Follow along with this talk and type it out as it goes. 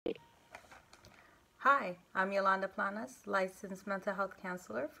Hi, I'm Yolanda Planas, licensed mental health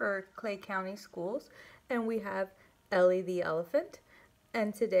counselor for Clay County Schools, and we have Ellie the elephant.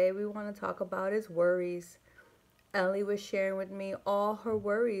 And today we want to talk about his worries. Ellie was sharing with me all her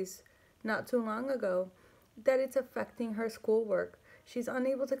worries not too long ago, that it's affecting her schoolwork. She's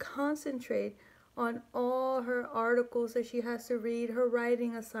unable to concentrate on all her articles that she has to read, her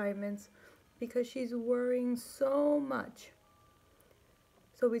writing assignments, because she's worrying so much.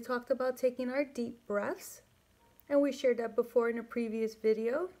 So we talked about taking our deep breaths, and we shared that before in a previous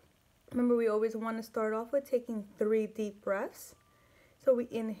video. Remember, we always want to start off with taking 3 deep breaths. So we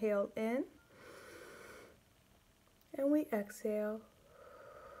inhale in, and we exhale.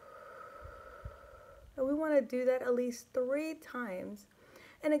 And we want to do that at least 3 times.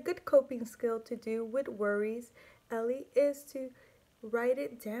 And a good coping skill to do with worries, Ellie, is to write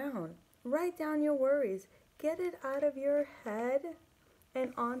it down. Write down your worries. Get it out of your head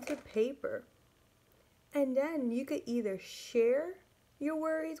and onto paper. And then you could either share your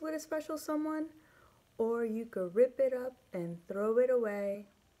worries with a special someone, or you could rip it up and throw it away,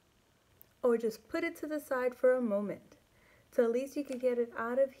 or just put it to the side for a moment. So at least you could get it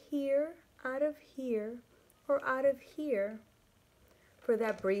out of here, or out of here for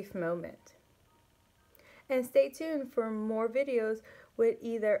that brief moment. And stay tuned for more videos with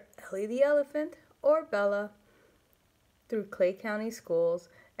either Ellie the elephant or Bella through Clay County Schools.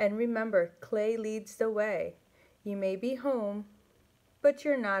 And remember, Clay leads the way. You may be home, but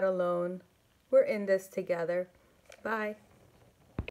you're not alone. We're in this together. Bye.